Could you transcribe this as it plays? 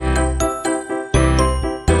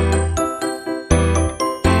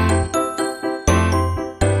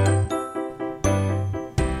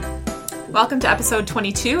Welcome to episode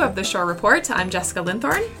 22 of The Shore Report. I'm Jessica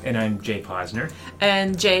Linthorne. And I'm Jay Posner.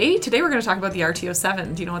 And Jay, today we're going to talk about the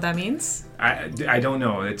RTO7. Do you know what that means? I don't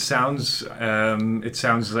know. It sounds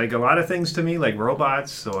like a lot of things to me, like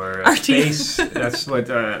robots or space. That's what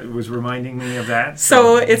was reminding me of that.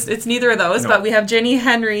 So it's neither of those, no. But we have Jenny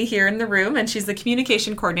Henry here in the room, and she's the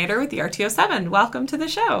communication coordinator with the RTO7. Welcome to the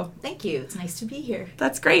show. Thank you. It's nice to be here.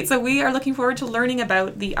 That's great. So we are looking forward to learning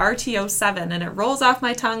about the RTO7, and it rolls off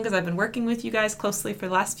my tongue because I've been working with you guys closely for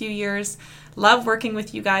the last few years. Love working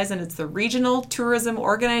with you guys, and it's the Regional Tourism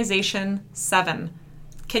Organization 7.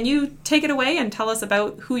 Can you take it away and tell us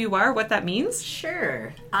about who you are, what that means?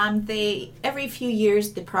 Sure. Every few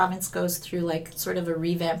years, the province goes through like sort of a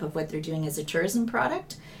revamp of what they're doing as a tourism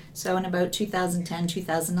product. So in about 2010,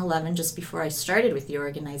 2011, just before I started with the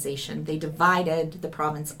organization, they divided the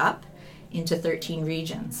province up into 13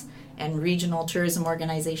 regions. And Regional Tourism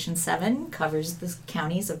Organization 7 covers the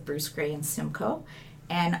counties of Bruce Grey and Simcoe.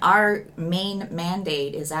 And our main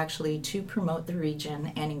mandate is actually to promote the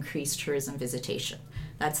region and increase tourism visitation.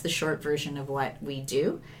 That's the short version of what we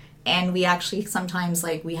do. And we actually sometimes,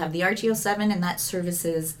 we have the RTO7, and that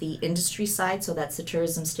services the industry side, so that's the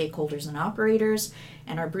tourism stakeholders and operators.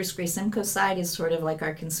 And our Bruce Grey Simcoe side is sort of like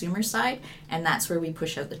our consumer side, and that's where we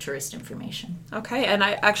push out the tourist information. Okay, and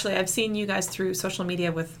I've seen you guys through social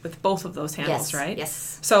media with both of those handles, yes, right?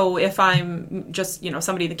 Yes. So if I'm just,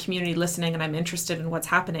 somebody in the community listening and I'm interested in what's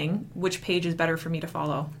happening, which page is better for me to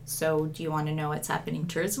follow? So do you want to know what's happening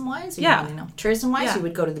tourism-wise? Or Yeah. You want to know? Tourism-wise, Yeah. You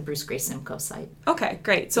would go to the Bruce Grey Simcoe site. Okay,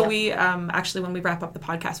 great. So Yep. we actually, when we wrap up the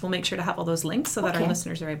podcast, we'll make sure to have all those links so that our Okay.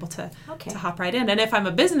 listeners are able to Okay. hop right in. And if I'm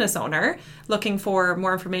a business owner looking for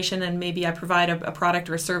more information and maybe I provide a product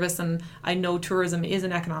or a service and I know tourism is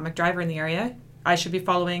an economic driver in the area, I should be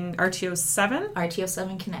following RTO7?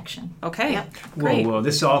 RTO7 Connection. Okay, Yep. great. Whoa!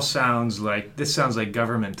 This sounds like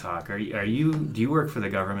government talk. Do you work for the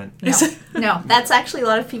government? No, that's actually a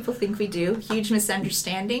lot of people think we do. Huge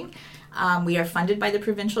misunderstanding. We are funded by the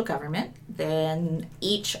provincial government. Then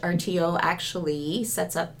each RTO actually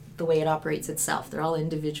sets up the way it operates itself. They're all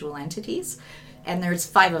individual entities. And there's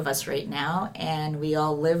 5 of us right now, and we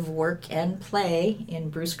all live, work, and play in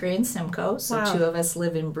Bruce Grey and Simcoe. So Wow. 2 of us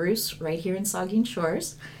live in Bruce, right here in Saugeen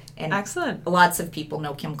Shores. And Excellent. lots of people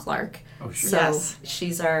know Kim Clark. Oh, sure. So Yes.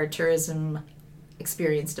 she's our tourism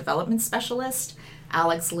experience development specialist.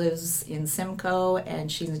 Alex lives in Simcoe,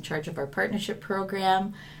 and she's in charge of our partnership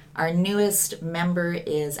program. Our newest member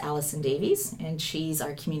is Allison Davies, and she's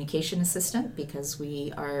our communication assistant because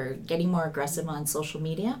we are getting more aggressive on social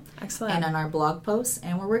media Excellent. and on our blog posts,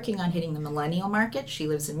 and we're working on hitting the millennial market. She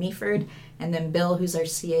lives in Meaford, and then Bill, who's our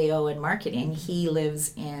CAO in marketing, he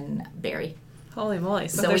lives in Barrie. Holy moly.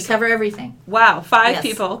 So we there's cover everything. Wow, 5 Yes.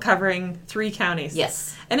 people covering 3 counties.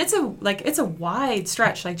 Yes. And it's a wide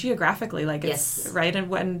stretch, geographically, it's Yes. right. And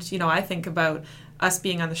when I think about us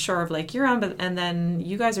being on the shore of Lake Huron, and then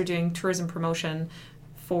you guys are doing tourism promotion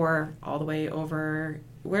for all the way over.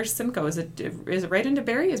 Where's Simcoe? Is it right into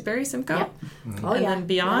Barrie? Is Barrie Simcoe? Yep. Mm-hmm. Oh, And yeah. then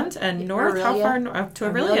beyond Yeah. and north. How Aurelia. far up to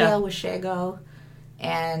Aurelia? Washego,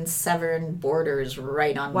 and Severn borders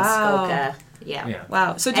right on Wow. Muskoka. Yeah. Yeah.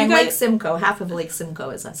 Wow. So do And you guys? Lake Simcoe, half of Lake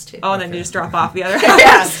Simcoe is us too. Oh, and then Okay. you just drop off the other Yeah,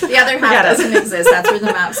 half. the other half Forget it. doesn't exist. That's where the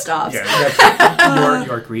map stops. Yeah, that's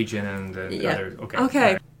York region and the Yeah. other. Okay. Okay.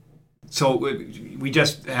 All right. So we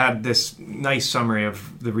just had this nice summary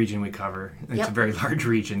of the region we cover. It's Yep. a very large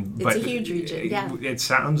region. It's but a huge region, yeah. It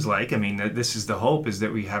sounds like, that this is the hope, is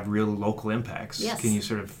that we have real local impacts. Yes. Can you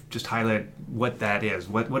sort of just highlight what that is?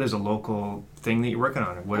 What is a local thing that you're working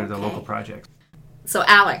on? And what are the Okay. local projects? So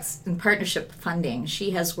Alex, in partnership funding,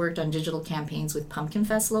 she has worked on digital campaigns with Pumpkin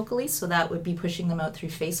Fest locally, so that would be pushing them out through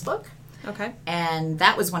Facebook. Okay. And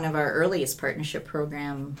that was one of our earliest partnership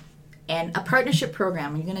program. And a partnership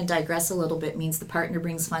program, I'm going to digress a little bit, means the partner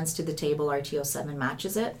brings funds to the table, RTO7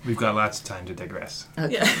 matches it. We've got lots of time to digress.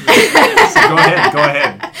 Okay. Yeah. So go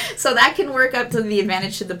ahead. So that can work up to the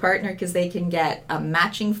advantage to the partner because they can get a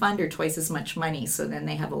matching fund or twice as much money. So then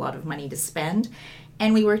they have a lot of money to spend.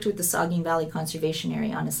 And we worked with the Saugeen Valley Conservation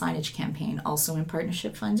Area on a signage campaign, also in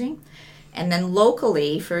partnership funding. And then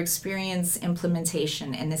locally for experience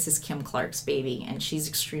implementation, and this is Kim Clark's baby, and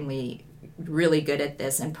she's really good at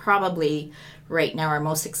this and probably right now our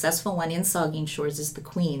most successful one in Saugeen Shores is the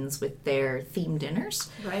Queens with their themed dinners.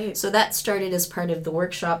 Right. So that started as part of the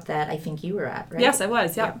workshop that I think you were at, right? Yes, I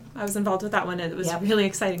was. Yep. I was involved with that one. It was a really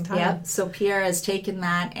exciting time. Yep. So Pierre has taken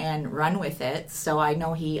that and run with it. So I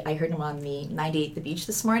know I heard him on the 98 The Beach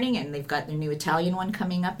this morning, and they've got their new Italian one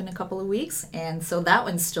coming up in a couple of weeks. And so that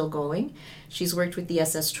one's still going. She's worked with the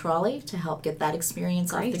SS Trolley to help get that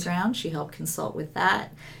experience off the ground. She helped consult with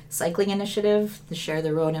that. Cycling initiative, the Share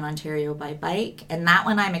the Road in Ontario by Bike. And that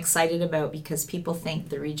one I'm excited about because people think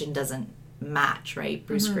the region doesn't match, right?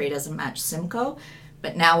 Bruce Grey doesn't match Simcoe.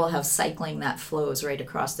 But now we'll have cycling that flows right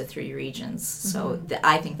across the 3 regions. So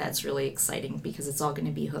I think that's really exciting because it's all going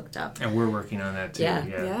to be hooked up. And we're working on that too.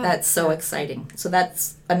 Yeah. That's so exciting. So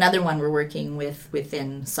that's another one we're working with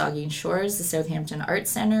within Saugeen Shores, the Southampton Arts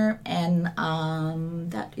Centre. And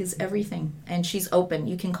that is everything. And she's open.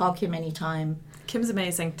 You can call Kim anytime. Kim's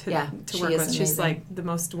amazing to work with. Amazing. She's like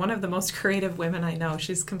one of the most creative women I know.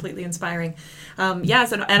 She's completely inspiring. And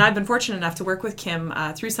I've been fortunate enough to work with Kim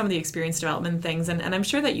through some of the experience development things, and I'm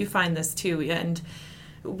sure that you find this too. And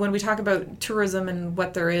when we talk about tourism and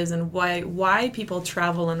what there is and why people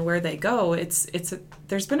travel and where they go,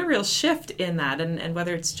 there's been a real shift in that, and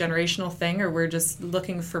whether it's a generational thing or we're just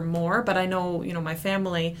looking for more. But I know, my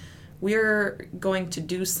family, we're going to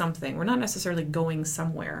do something. We're not necessarily going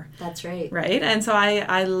somewhere. That's right. Right? And so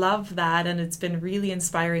I love that, and it's been really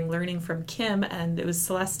inspiring learning from Kim, and it was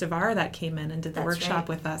Celeste Devar that came in and did the workshop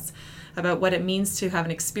with us about what it means to have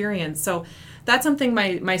an experience. So that's something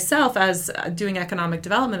myself, as doing economic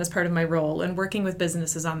development as part of my role and working with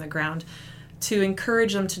businesses on the ground, to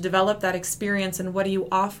encourage them to develop that experience and what are you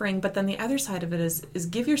offering. But then the other side of it is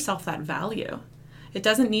give yourself that value. It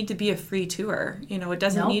doesn't need to be a free tour. It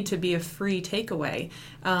doesn't need to be a free takeaway.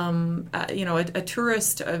 A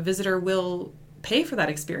tourist, a visitor will pay for that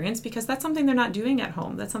experience because that's something they're not doing at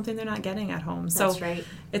home. That's something they're not getting at home. So that's right.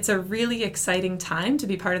 It's a really exciting time to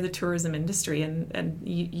be part of the tourism industry. And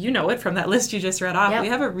you know it from that list you just read off. Yep. We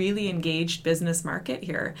have a really engaged business market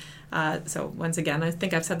here. So once again, I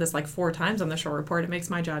think I've said this like 4 times on the show report. It makes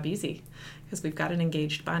my job easy because we've got an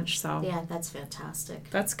engaged bunch. So yeah, that's fantastic.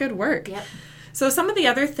 That's good work. Yep. So some of the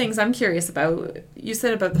other things I'm curious about, you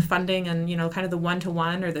said about the funding and, kind of the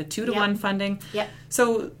 1-to-1 or the 2-to-1 funding. Yep.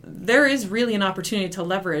 So there is really an opportunity to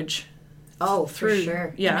leverage. Oh, for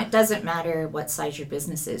sure. Yeah. And it doesn't matter what size your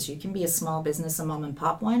business is. You can be a small business, a mom and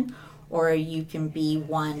pop one, or you can be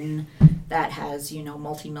one that has,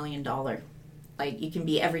 multi-million-dollar. Like you can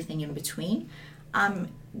be everything in between.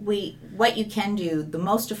 What you can do, the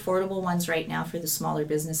most affordable ones right now for the smaller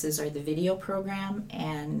businesses are the video program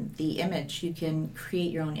and the image. You can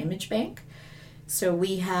create your own image bank. So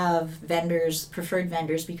we have preferred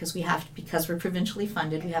vendors, because we're provincially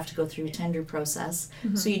funded, we have to go through a tender process.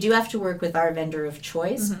 Mm-hmm. So you do have to work with our vendor of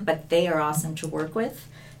choice, but they are awesome to work with.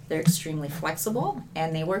 They're extremely flexible,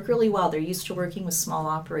 and they work really well. They're used to working with small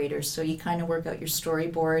operators, so you kind of work out your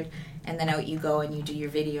storyboard, and then out you go and you do your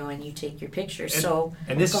video and you take your pictures.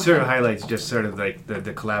 And this sort of highlights just sort of like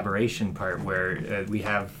the collaboration part, where we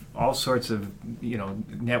have all sorts of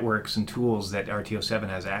networks and tools that RTO7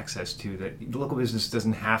 has access to, that the local business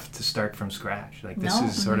doesn't have to start from scratch. Like this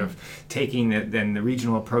is sort of taking then the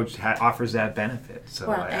regional approach offers that benefit.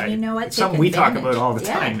 So and you know what? It's something we talk about all the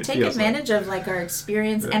time. Yeah, take advantage of our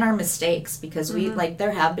experience and our mistakes, because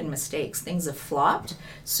there have been mistakes. Things have flopped.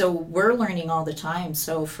 So we're learning all the time.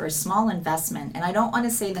 So for a small investment, and I don't want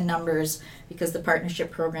to say the numbers because the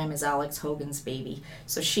partnership program is Alex Hogan's baby.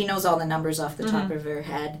 So she knows all the numbers off the top of her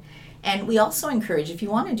head. And we also encourage, if you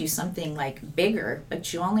want to do something like bigger,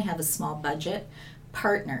 but you only have a small budget,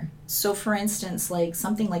 partner. So for instance, like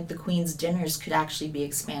something like the Queen's Dinners could actually be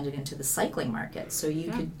expanded into the cycling market. So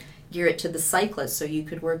you could gear it to the cyclist. So you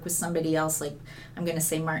could work with somebody else, like I'm going to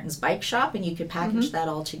say Martin's Bike Shop, and you could package that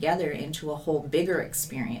all together into a whole bigger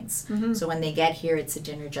experience. So when they get here, it's a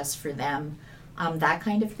dinner just for them. That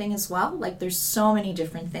kind of thing as well. Like there's so many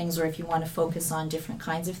different things, or if you want to focus on different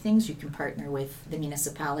kinds of things, you can partner with the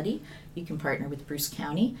municipality, you can partner with Bruce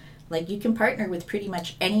County, like you can partner with pretty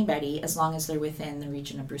much anybody as long as they're within the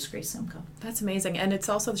region of Bruce Grey Simcoe. That's amazing. And it's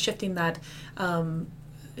also shifting that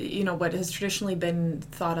what has traditionally been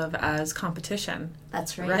thought of as competition.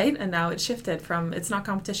 That's right. Right? And now it's shifted from, it's not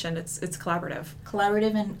competition, it's collaborative.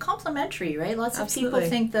 Collaborative and complementary, right? Lots of people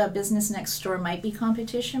think the business next door might be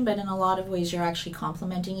competition, but in a lot of ways you're actually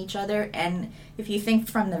complementing each other. And if you think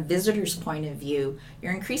from the visitor's point of view,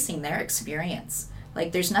 you're increasing their experience.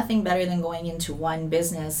 Like there's nothing better than going into one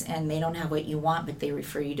business and they don't have what you want, but they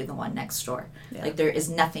refer you to the one next door. Yeah. Like there is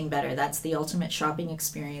nothing better. That's the ultimate shopping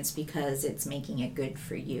experience because it's making it good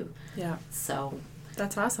for you. Yeah. So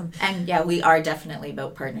That's awesome. And yeah, we are definitely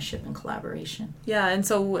about partnership and collaboration. Yeah, and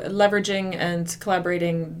so leveraging and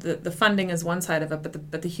collaborating, the funding is one side of it,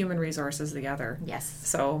 but the human resource is the other. Yes.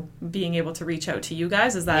 So being able to reach out to you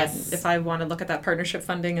guys, is that Yes. if I want to look at that partnership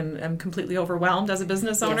funding and I'm completely overwhelmed as a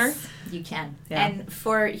business owner? Yes, you can. Yeah. And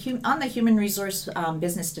for on the human resource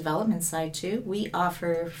business development side too, we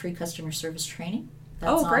offer free customer service training.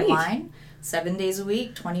 That's Great. online, 7 days a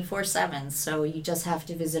week, 24/7. So you just have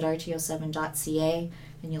to visit rto7.ca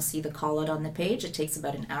and you'll see the call out on the page. It takes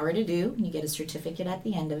about an hour to do, and you get a certificate at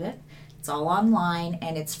the end of it. It's all online,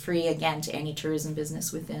 and it's free again to any tourism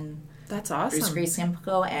business within That's Bruce awesome. Grey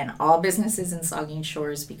Simcoe and all businesses in Saugeen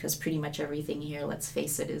Shores, because pretty much everything here, let's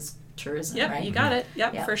face it, is tourism, Yep, right? you got it.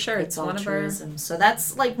 Yep, Yeah, for sure. It's all one of tourism. So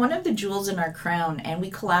that's like one of the jewels in our crown, and we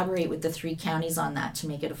collaborate with the 3 counties on that to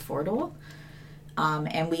make it affordable.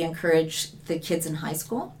 And we encourage the kids in high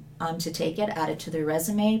school to take it, add it to their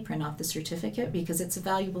resume, print off the certificate, because it's a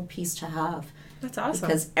valuable piece to have. That's awesome.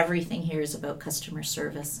 Because everything here is about customer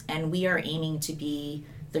service, and we are aiming to be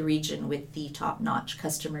the region with the top-notch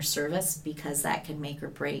customer service, because that can make or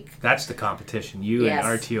break. That's the competition. You Yes.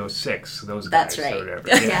 and RTO 6, those That's guys. right. Or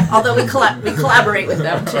whatever. Yeah. Although we collaborate with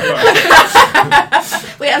them too.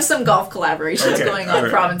 We have some golf collaborations Okay, going on all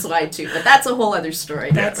right. province-wide too, but that's a whole other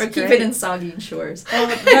story. That's We'll keep great. it in Saugeen Shores.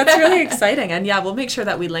 That's really exciting. And yeah, we'll make sure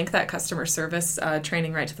that we link that customer service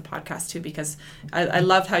training right to the podcast too, because I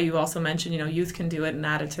loved how you also mentioned, youth can do it and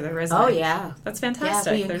add it to their resume. Oh yeah. That's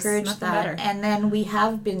fantastic. Yeah, we There's encourage nothing that. better. And then we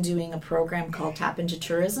have been doing a program called Tap into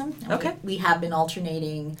Tourism. And Okay. We have been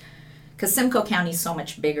alternating, because Simcoe County is so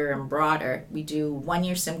much bigger and broader. We do 1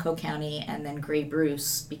 year Simcoe County and then Grey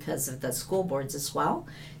Bruce because of the school boards as well.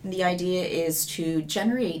 And the idea is to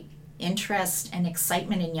generate interest and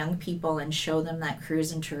excitement in young people and show them that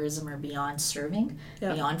careers in tourism are beyond serving,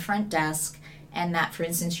 Yeah. beyond front desk. And that, for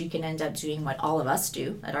instance, you can end up doing what all of us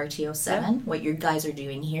do at RTO7. Yeah. What you guys are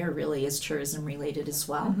doing here really is tourism related as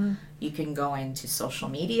well. Mm-hmm. You can go into social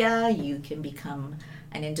media. You can become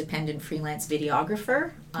an independent freelance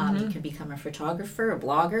videographer. You can become a photographer, a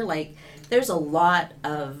blogger. Like, there's a lot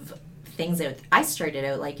of things that I started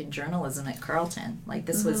out like in journalism at Carleton. Like,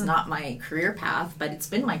 this was not my career path, but it's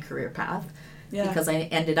been my career path. Yeah. Because I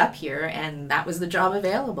ended up here and that was the job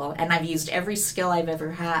available. And I've used every skill I've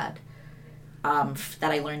ever had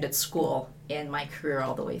that I learned at school in my career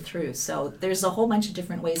all the way through. So there's a whole bunch of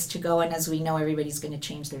different ways to go, and as we know, everybody's going to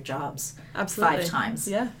change their jobs Absolutely. 5 times.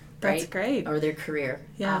 Yeah, that's right? great. Or their career.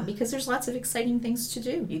 Yeah. Because there's lots of exciting things to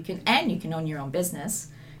do. You can own your own business,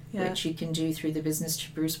 Yeah. which you can do through the Business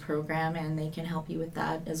to Bruce program, and they can help you with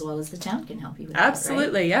that as well as the town can help you with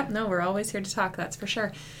Absolutely. Yep. No, we're always here to talk. That's for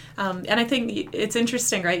sure. And I think it's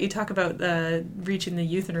interesting, right? You talk about reaching the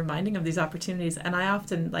youth and reminding of these opportunities. And I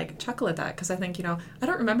often chuckle at that because I think, I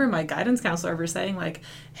don't remember my guidance counselor ever saying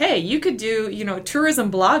hey, you could do,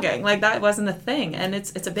 tourism blogging. Like that wasn't a thing. And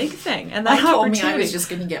it's a big thing. And that They told me I opportunity- was just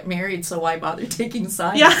going to get married, so why bother taking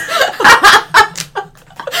signs? Yeah.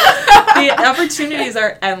 The opportunities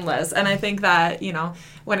are endless. And I think that,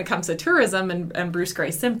 when it comes to tourism and Bruce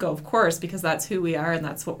Grey Simcoe, of course, because that's who we are and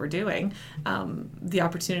that's what we're doing, the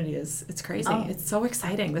opportunity it's crazy. Oh. It's so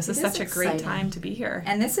exciting. This is It is such a great exciting. time to be here.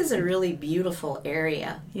 And this is a really beautiful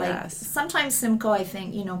area. Like, Yes. sometimes Simcoe, I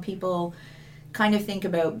think, people kind of think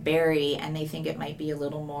about Barrie and they think it might be a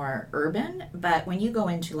little more urban. But when you go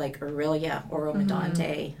into Orillia or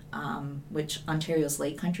Oromodante, which Ontario's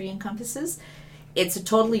Lake Country encompasses, it's a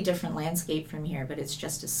totally different landscape from here, but it's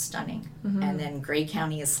just as stunning. And then Grey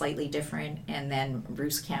County is slightly different, and then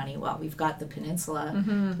Bruce County, well, we've got the peninsula,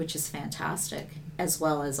 which is fantastic, as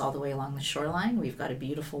well as all the way along the shoreline. We've got a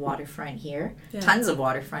beautiful waterfront here. Yeah. Tons of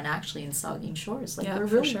waterfront, actually, in Saugeen Shores. Yeah, we're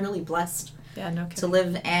for really, sure. really blessed Yeah, no kidding. to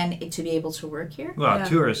live and to be able to work here. Well, Yeah.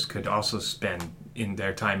 tourists could also spend in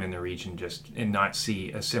their time in the region and not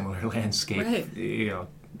see a similar landscape. Right.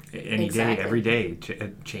 Any Exactly. day, every day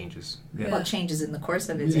it changes. Yeah. Well, it changes in the course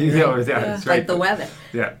of it, Yeah, right? that's Like right. the weather.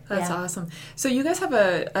 Yeah. That's Yeah. awesome. So you guys have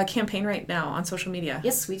a campaign right now on social media.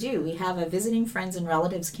 Yes, we do. We have a Visiting Friends and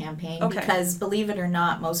Relatives campaign Okay. because, believe it or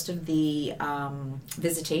not, most of the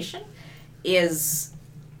visitation is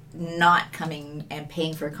not coming and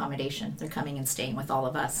paying for accommodation. They're coming and staying with all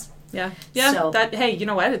of us. Yeah. Yeah. So- Hey, you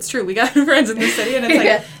know what? It's true. We got friends in the city and it's like,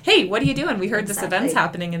 Yeah. hey, what are you doing? We heard this Exactly. event's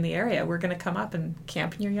happening in the area. We're going to come up and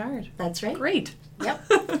camp in your yard. That's right. Great.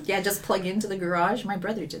 Yep. Yeah, just plug into the garage. My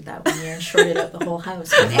brother did that one year and shorted out the whole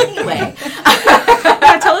house. But anyway.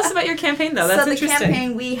 Yeah, tell us about your campaign though. That's so the interesting.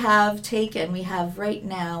 campaign we have right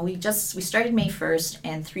now, we started May 1st,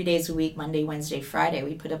 and 3 days a week, Monday, Wednesday, Friday,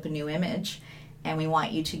 we put up a new image, and we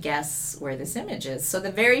want you to guess where this image is. So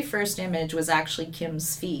the very first image was actually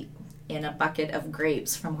Kim's feet in a bucket of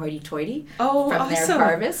grapes from Hoity Toity Oh, from their awesome.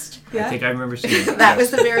 harvest. Yeah. I think I remember seeing that. That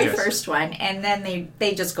was the very Yes. first one, and then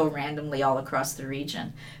they just go randomly all across the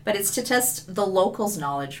region. But it's to test the locals'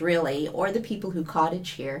 knowledge, really, or the people who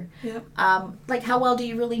cottage here. Yep. Like, how well do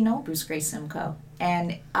you really know Bruce Grey Simcoe?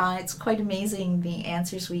 And it's quite amazing the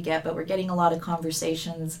answers we get, but we're getting a lot of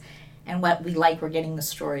conversations. And what we like, we're getting the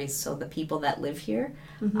stories. So the people that live here,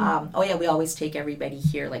 we always take everybody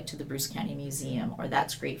here, like to the Bruce County Museum, or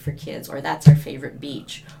that's great for kids, or that's our favorite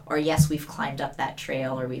beach, or yes, we've climbed up that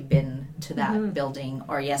trail, or we've been to that building,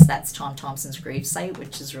 or yes, that's Tom Thompson's grave site,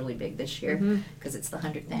 which is really big this year because it's the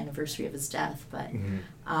 100th anniversary of his death. But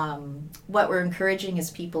what we're encouraging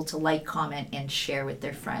is people to like, comment, and share with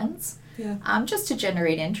their friends. Yeah. Just to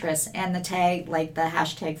generate interest. And the tag, like the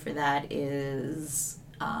hashtag for that is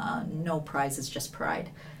no prizes, just pride.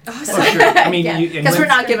 Awesome. Oh, sure. I mean, because we're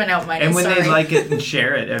not giving out money. And when sorry. they like it and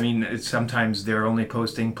share it, I mean, sometimes they're only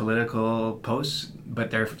posting political posts,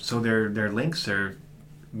 but their links are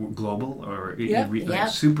global or like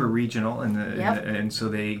super regional, and so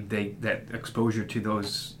they that exposure to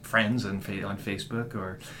those friends on Facebook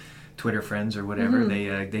or Twitter friends or whatever,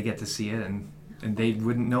 they get to see it and they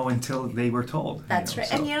wouldn't know until they were told. That's right.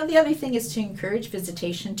 So. And the other thing is to encourage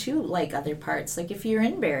visitation to like other parts. Like if you're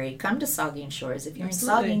in Barrie, come to Saugeen Shores. If you're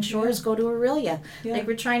Absolutely. in Saugeen Shores, go to Aurelia. Yeah. Like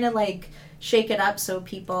we're trying to like shake it up so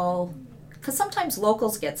people, because sometimes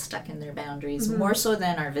locals get stuck in their boundaries more so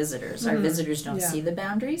than our visitors. Our visitors don't see the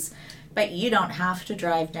boundaries, but you don't have to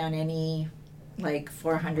drive down any like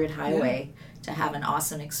 400 highway to have an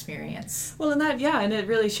awesome experience. Well, and it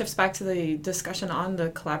really shifts back to the discussion on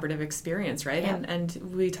the collaborative experience, right? Yeah. And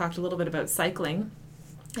we talked a little bit about cycling.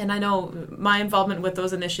 And I know my involvement with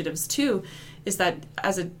those initiatives too is that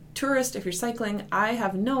as a tourist, if you're cycling, I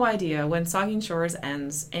have no idea when Saugeen Shores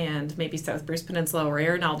ends and maybe South Bruce Peninsula or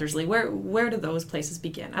Ayr and Aldersley. Where do those places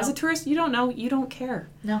begin? As a tourist, you don't know, you don't care.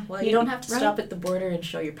 No, well, you don't have to stop at the border and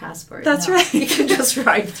show your passport. That's right. You can just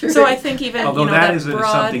ride through. So I think even although that is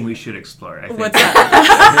broad, something we should explore. I think. What's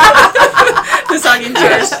that? The Saugeen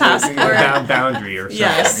Shores passport. Boundary or something.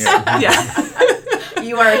 Yes. Yeah.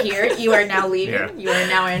 You are here. You are now leaving. Yeah. You are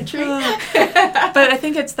now entering. But I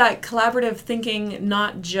think it's that collaborative thinking,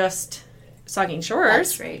 not just Saugeen Shores.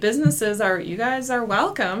 That's right. Businesses you guys are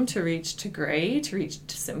welcome to reach to Grey, to reach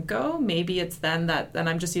to Simcoe. Maybe it's then and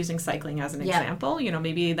I'm just using cycling as an example,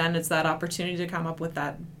 maybe then it's that opportunity to come up with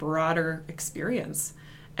that broader experience.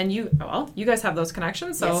 And you guys have those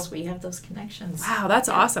connections. So yes, we have those connections. wow, that's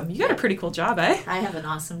awesome. You got a pretty cool job, eh? I have an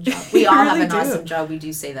awesome job. We all really have an do. awesome job. We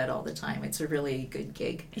do say that all the time. It's a really good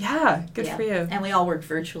gig. Yeah, good for you. And we all work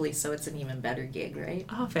virtually, so it's an even better gig, right?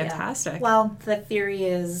 Oh, fantastic. Yeah. Well, the theory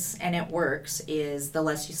is, and it works, is the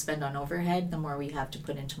less you spend on overhead, the more we have to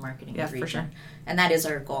put into marketing Yeah, the region. for sure. And that is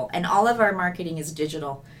our goal. And all of our marketing is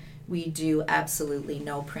digital. We do absolutely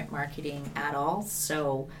no print marketing at all.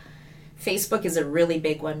 So Facebook is a really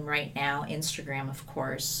big one right now. Instagram, of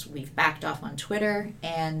course. We've backed off on Twitter,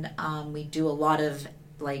 and we do a lot of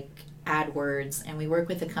like AdWords, and we work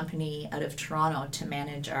with a company out of Toronto to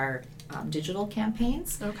manage our digital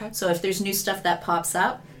campaigns. Okay. So if there's new stuff that pops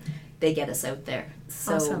up, they get us out there.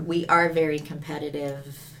 So Awesome. we are very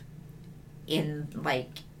competitive in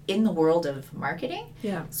the world of marketing.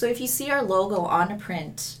 Yeah. So if you see our logo on a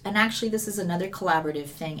print, and actually this is another collaborative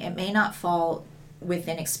thing, it may not fall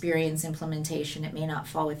within experience implementation, it may not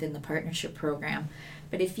fall within the partnership program,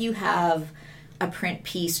 but if you have a print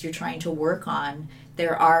piece you're trying to work on,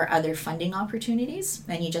 there are other funding opportunities,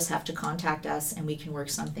 and you just have to contact us and we can work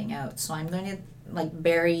something out. So I'm going to, like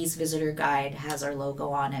Barry's visitor guide has our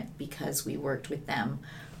logo on it because we worked with them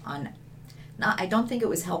on, I don't think it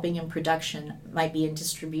was helping in production, might be in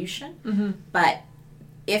distribution, but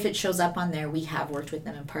if it shows up on there, we have worked with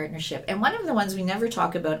them in partnership. And one of the ones we never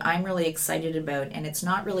talk about, I'm really excited about, and it's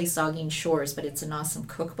not really Saugeen Shores, but it's an awesome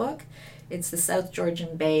cookbook. It's the South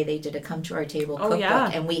Georgian Bay. They did a Come to Our Table cookbook,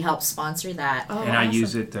 and we helped sponsor that. Oh, and awesome. I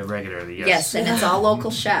use it regularly, yes. Yes, and it's all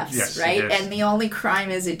local chefs, Yes, right? it is. And the only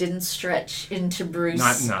crime is it didn't stretch into Bruce.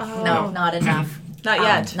 Not enough. No, not enough. Not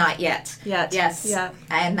yet. Not yet. Yet. Yes. Yeah.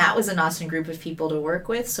 And that was an awesome group of people to work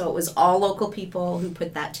with. So it was all local people who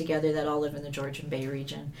put that together that all live in the Georgian Bay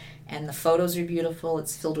region. And the photos are beautiful.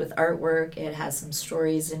 It's filled with artwork. It has some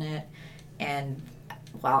stories in it. And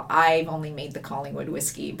while I've only made the Collingwood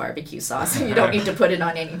whiskey barbecue sauce, you don't need to put it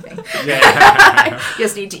on anything. Yeah. You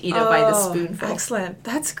just need to eat it by the spoonful. Excellent.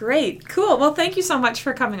 That's great. Cool. Well, thank you so much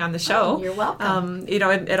for coming on the show. Oh, you're welcome.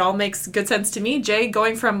 It all makes good sense to me. Jay,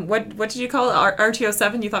 going from, what did you call it?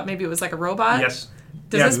 RTO7? You thought maybe it was like a robot? Yes.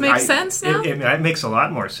 Does this make sense now? It makes a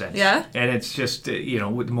lot more sense. Yeah. And it's just,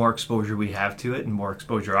 with the more exposure we have to it and more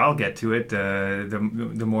exposure I'll get to it,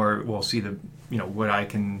 the more we'll see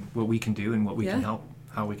what we can do and what we can help,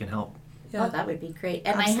 how we can help. Yeah. Oh, that would be great.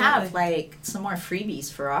 And Absolutely. I have some more freebies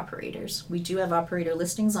for operators. We do have operator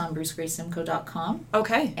listings on brucegraysimcoe.com.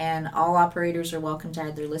 Okay. And all operators are welcome to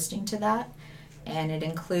add their listing to that. And it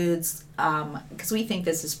includes, because we think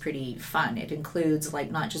this is pretty fun, it includes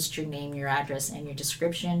not just your name, your address, and your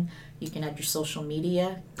description. You can add your social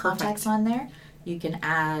media contacts on there. You can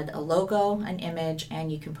add a logo, an image,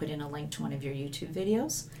 and you can put in a link to one of your YouTube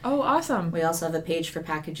videos. Oh, awesome. We also have a page for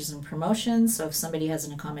packages and promotions. So if somebody has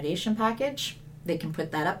an accommodation package, they can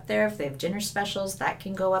put that up there. If they have dinner specials, that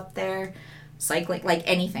can go up there. Cycling,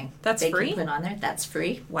 anything. That's they free? Can put on there. That's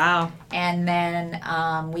free. Wow. And then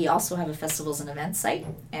we also have a festivals and events site.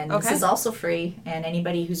 And this is also free. And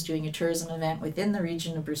anybody who's doing a tourism event within the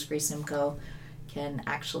region of Bruce Grey Simcoe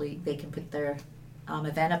they can put their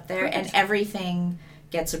event up there. Perfect. And everything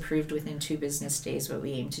gets approved within 2 business days, but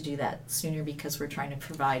we aim to do that sooner because we're trying to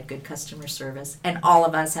provide good customer service. And all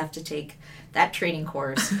of us have to take that training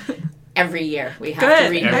course every year. We have to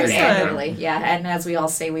renew it annually. Yeah, and as we all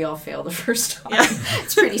say, we all fail the first time. Yeah.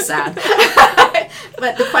 It's pretty sad.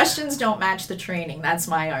 But the questions don't match the training. That's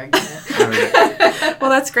my argument. Well,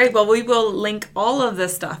 that's great. Well, we will link all of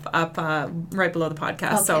this stuff up right below the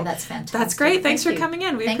podcast. Okay, so that's fantastic. That's great. Thanks for coming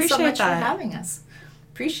in. We appreciate that. Thanks so much for having us.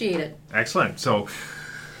 Appreciate it. Excellent. So,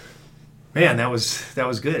 man, that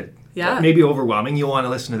was good. Yeah. Maybe overwhelming. You'll want to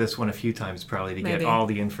listen to this one a few times probably to get Maybe. all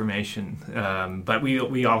the information. But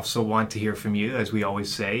we also want to hear from you. As we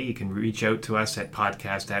always say, you can reach out to us at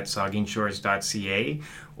podcast@saugeenshores.ca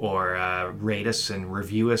or rate us and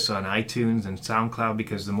review us on iTunes and SoundCloud,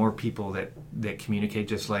 because the more people that communicate,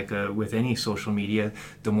 just like with any social media,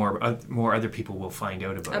 the more other people will find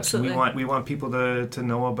out about Absolutely. us. And we want people to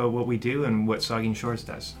know about what we do and what Saugeen Shores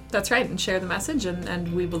does. That's right. And share the message,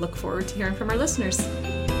 and we will look forward to hearing from our listeners.